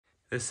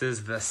This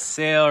is the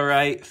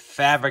Sailrite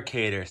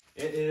Fabricator.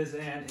 It is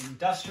an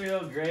industrial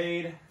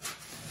grade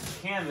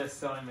canvas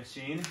sewing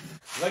machine.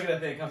 Look at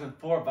that thing, it comes in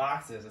 4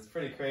 boxes. It's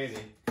pretty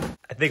crazy.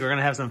 I think we're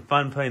gonna have some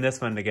fun putting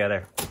this one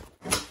together.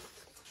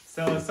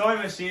 So sewing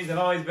machines have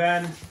always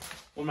been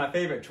one of my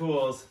favorite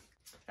tools.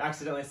 I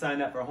accidentally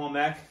signed up for home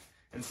ec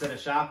instead of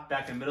shop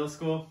back in middle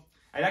school.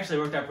 It actually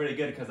worked out pretty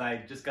good because I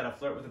just got to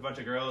flirt with a bunch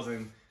of girls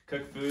and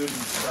cook food and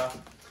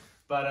stuff.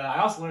 But I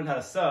also learned how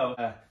to sew.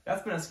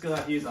 That's been a skill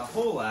I've used a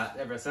whole lot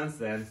ever since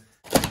then.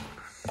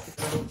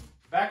 So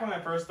back when I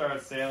first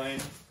started sailing,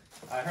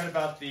 I heard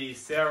about the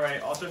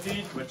Sailrite Ultra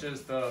Feed, which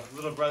is the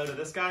little brother to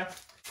this guy.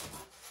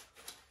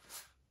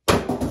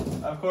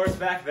 Of course,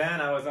 back then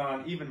I was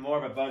on even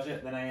more of a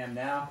budget than I am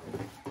now,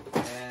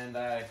 and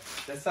I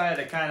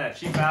decided to kind of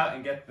cheap out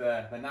and get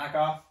the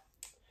knockoff.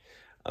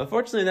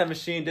 Unfortunately, that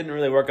machine didn't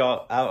really work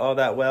out all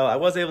that well. I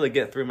was able to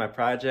get through my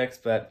projects,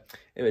 but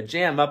it would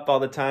jam up all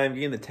the time.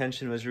 Getting the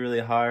tension was really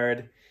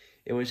hard.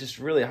 It was just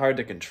really hard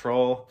to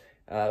control.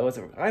 It was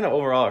kind of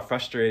overall a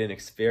frustrating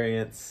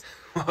experience.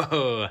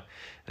 Whoa,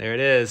 there it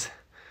is,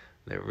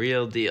 the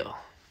real deal.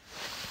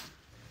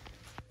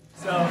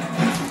 So,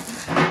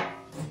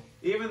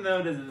 even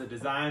though the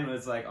design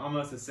was like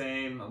almost the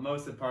same,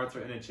 most of the parts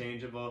were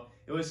interchangeable,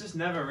 it was just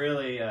never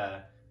really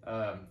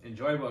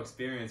enjoyable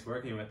experience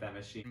working with that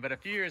machine. But a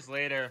few years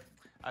later,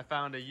 I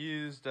found a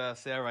used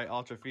Sailrite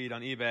Ultra Feed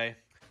on eBay,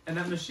 and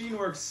that machine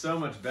works so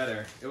much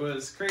better. It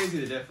was crazy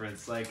the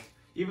difference. Like,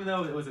 even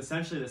though it was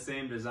essentially the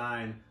same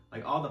design,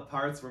 like all the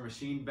parts were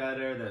machined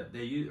better,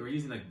 were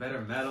using like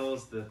better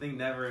metals, the thing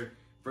never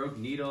broke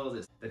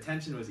needles, the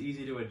tension was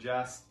easy to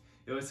adjust.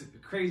 It was a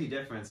crazy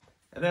difference.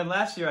 And then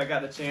last year I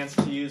got the chance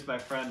to use my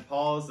friend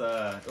Paul's,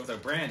 it was a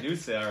brand new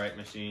Sailrite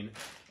machine,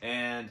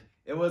 and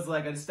it was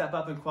like a step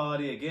up in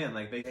quality again.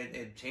 Like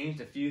it changed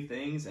a few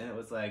things, and it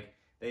was like,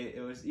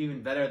 it was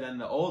even better than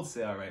the old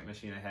Sailrite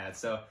machine I had.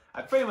 So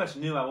I pretty much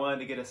knew I wanted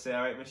to get a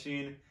Sailrite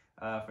machine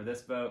for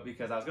this boat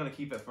because I was going to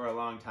keep it for a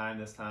long time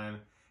this time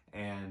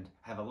and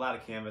have a lot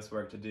of canvas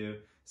work to do.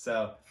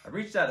 So I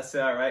reached out to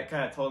Sailrite,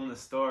 kind of told them the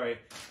story,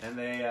 and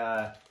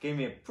they gave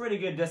me a pretty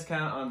good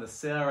discount on the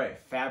Sailrite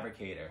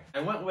Fabricator.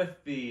 I went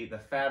with the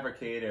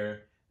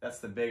Fabricator, that's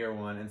the bigger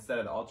one, instead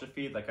of the Ultra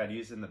Feed like I'd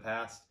used in the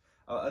past.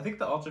 I think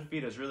the Ultra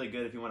Feed is really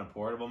good if you want a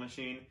portable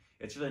machine.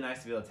 It's really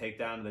nice to be able to take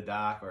down to the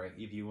dock or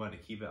if you want to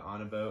keep it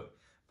on a boat.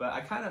 But I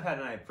kind of had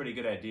a pretty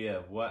good idea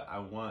of what I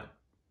want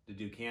to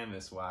do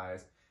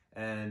canvas-wise.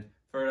 And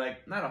for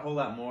like not a whole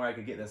lot more, I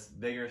could get this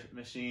bigger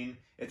machine.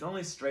 It's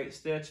only straight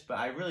stitch, but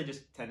I really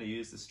just tend to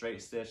use the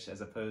straight stitch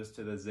as opposed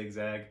to the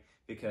zigzag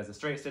because the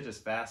straight stitch is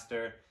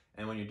faster.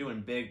 And when you're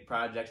doing big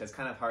projects, it's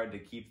kind of hard to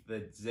keep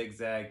the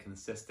zigzag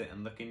consistent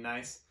and looking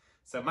nice.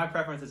 So my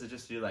preference is to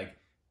just do like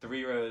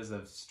 3 rows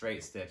of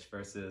straight stitch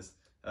versus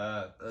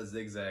a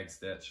zigzag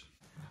stitch.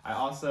 I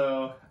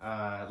also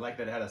like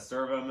that it had a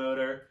servo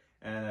motor,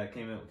 and it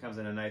comes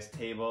in a nice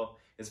table.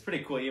 It's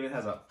pretty cool. It even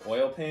has an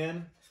oil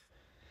pan.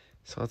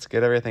 So let's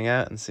get everything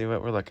out and see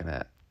what we're looking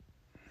at.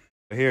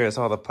 Here is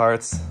all the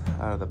parts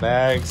out of the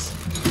bags.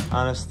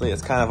 Honestly,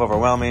 it's kind of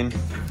overwhelming.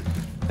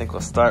 I think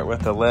we'll start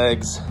with the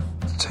legs.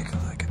 Let's take a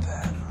look at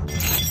that.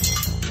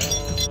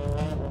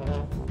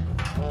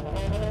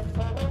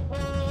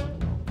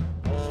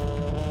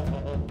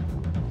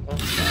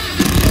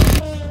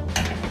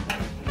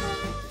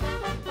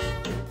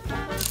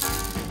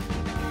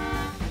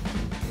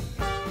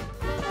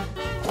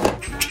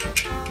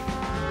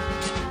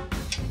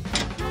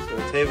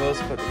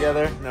 Tables put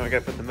together. Now we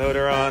gotta put the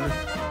motor on.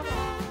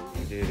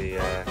 Do the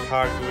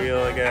cog wheel,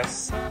 I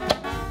guess. Line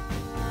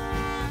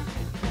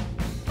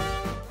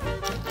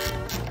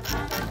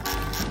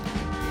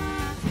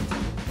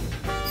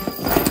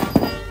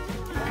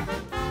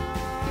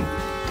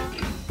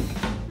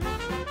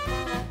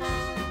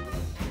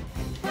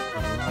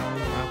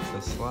up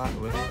the slot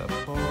with the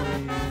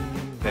pulley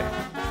there.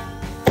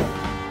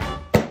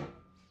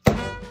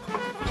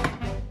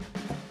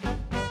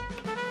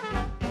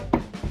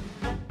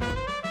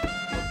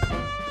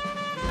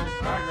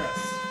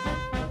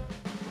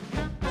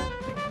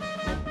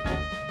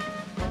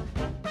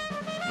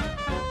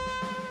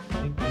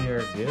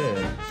 Are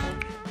good.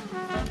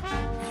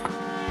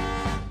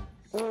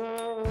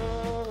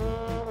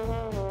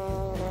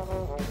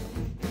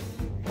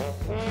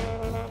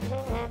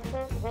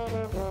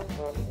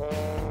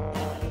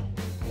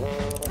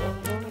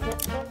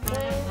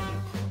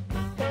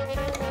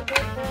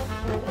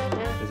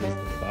 This is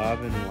the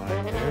bobbin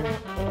winder.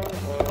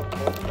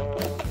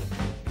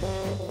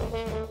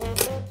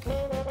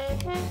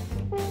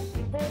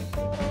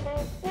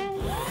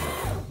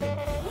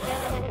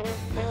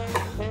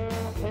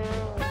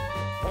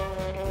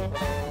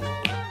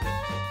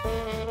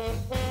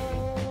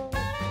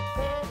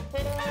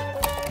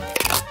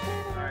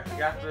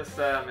 Got this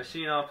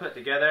machine all put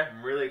together.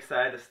 I'm really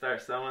excited to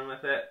start sewing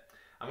with it.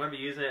 I'm going to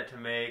be using it to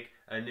make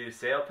a new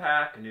sail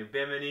pack, a new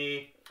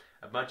bimini,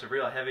 a bunch of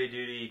real heavy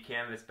duty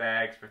canvas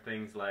bags for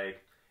things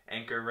like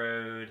anchor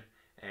road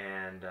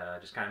and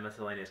just kind of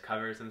miscellaneous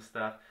covers and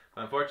stuff.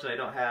 But unfortunately I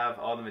don't have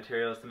all the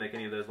materials to make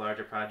any of those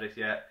larger projects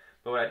yet.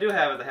 But what I do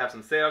have is I have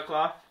some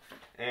sailcloth,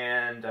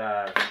 and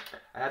I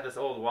had this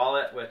old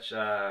wallet which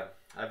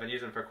I've been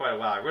using for quite a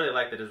while. I really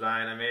like the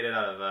design. I made it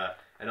out of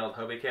an old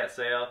Hobie Cat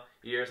sail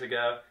years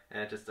ago,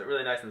 and it's just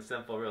really nice and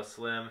simple, real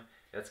slim.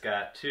 It's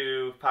got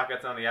 2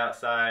 pockets on the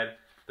outside,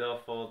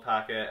 billfold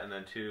pocket, and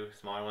then 2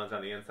 smaller ones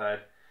on the inside.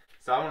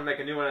 So I'm going to make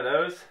a new one of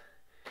those.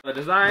 The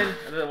design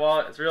of the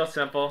wallet is real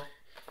simple.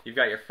 You've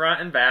got your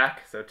front and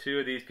back, so 2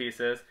 of these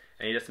pieces,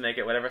 and you just make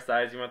it whatever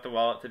size you want the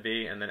wallet to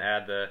be, and then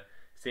add the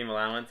seam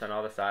allowance on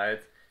all the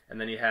sides. And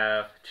then you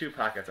have 2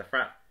 pockets, a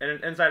front and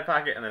an inside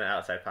pocket and then an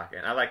outside pocket.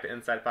 And I like the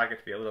inside pocket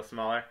to be a little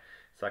smaller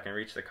so I can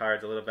reach the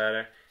cards a little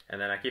better. And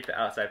then I keep the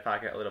outside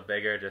pocket a little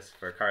bigger just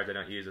for cards I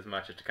don't use as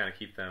much, just to kind of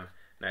keep them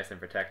nice and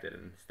protected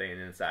and staying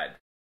inside.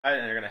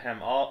 And they're going to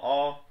hem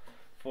all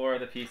 4 of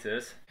the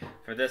pieces.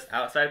 For this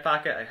outside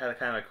pocket, I had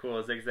kind of a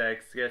cool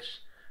zigzag stitch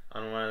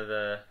on one of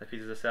the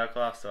pieces of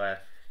sailcloth, so I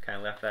kind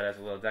of left that as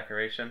a little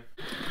decoration.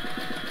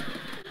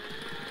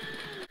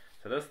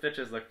 So those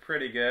stitches look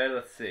pretty good.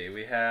 Let's see,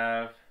 we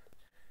have,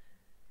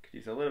 could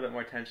use a little bit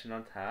more tension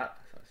on top,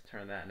 so let's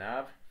turn that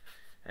knob.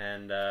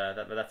 And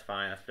but that's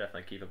fine, that's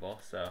definitely keepable,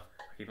 so I'll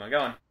keep on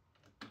going.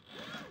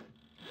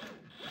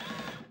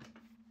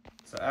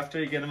 So after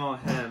you get them all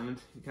hemmed,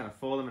 you kind of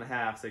fold them in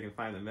half so you can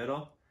find the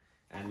middle,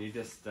 and you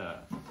just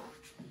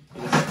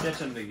stitch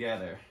them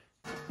together.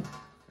 I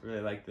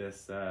really like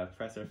this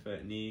presser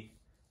foot knee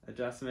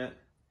adjustment.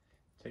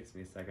 It takes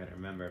me a second to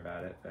remember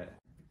about it, but it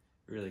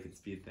really can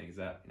speed things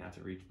up. You don't have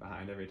to reach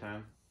behind every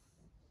time.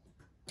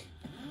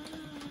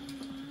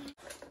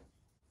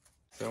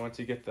 So once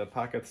you get the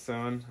pockets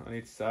sewn on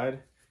each side,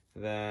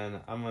 then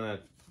I'm going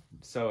to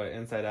sew it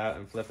inside out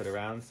and flip it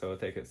around, so we'll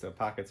take it so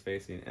pockets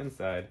facing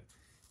inside,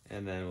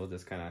 and then we'll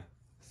just kind of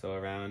sew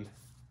around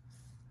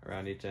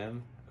each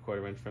end,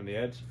 1/4 inch from the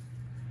edge,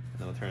 and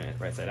then we'll turn it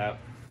right side out.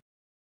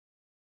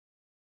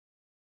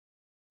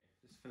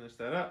 Just finish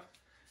that up.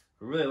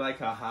 I really like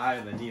how high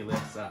the knee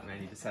lifts up,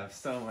 man. You just have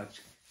so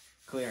much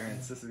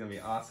clearance. This is going to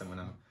be awesome when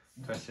I'm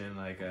pushing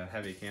like a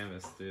heavy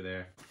canvas through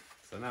there.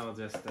 So now we'll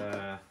just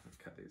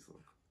cut these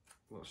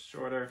a little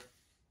shorter.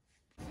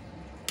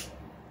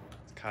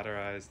 Let's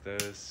cauterize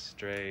those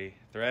stray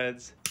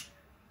threads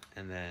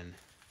and then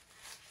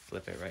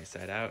flip it right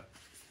side out.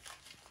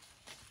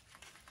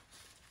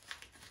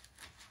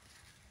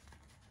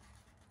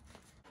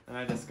 And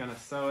I'm just gonna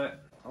sew it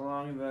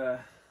along the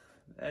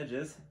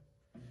edges.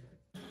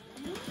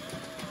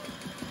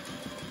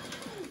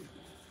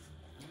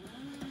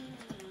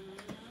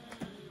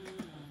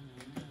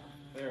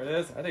 There it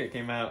is. I think it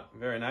came out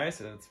very nice,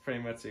 and it's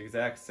pretty much the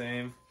exact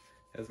same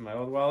as my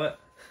old wallet.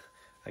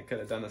 I could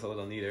have done this a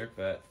little neater,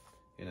 but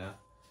you know,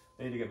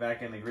 I need to get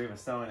back in the groove of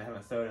sewing. I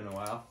haven't sewed in a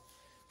while.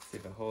 See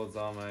if it holds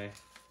all my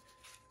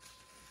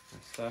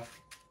stuff.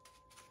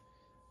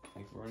 I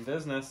think we're in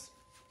business.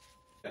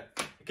 I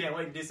can't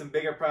wait to do some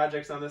bigger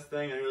projects on this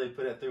thing and really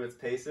put it through its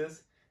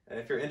paces. And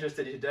if you're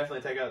interested, you should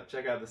definitely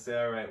check out the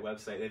Sailrite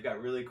website. They've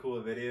got really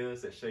cool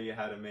videos that show you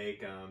how to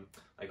make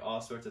like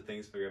all sorts of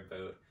things for your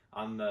boat.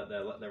 On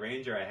the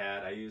Ranger I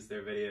had, I used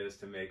their videos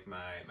to make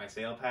my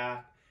sail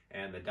pack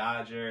and the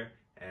Dodger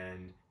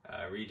and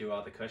redo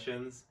all the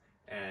cushions.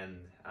 And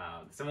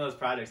some of those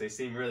projects, they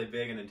seem really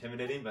big and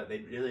intimidating, but they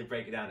really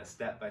break it down to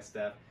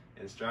step-by-step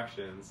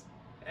instructions,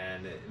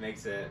 and it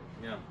makes it,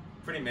 you know,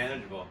 pretty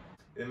manageable.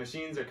 The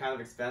machines are kind of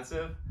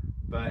expensive,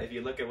 but if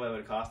you look at what it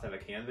would cost to have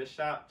a canvas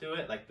shop do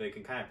it, like, they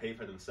can kind of pay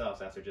for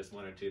themselves after just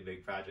 1 or 2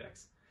 big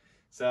projects.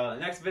 So the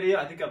next video,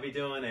 I think I'll be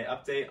doing an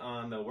update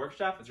on the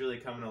workshop. It's really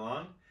coming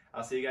along.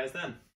 I'll see you guys then.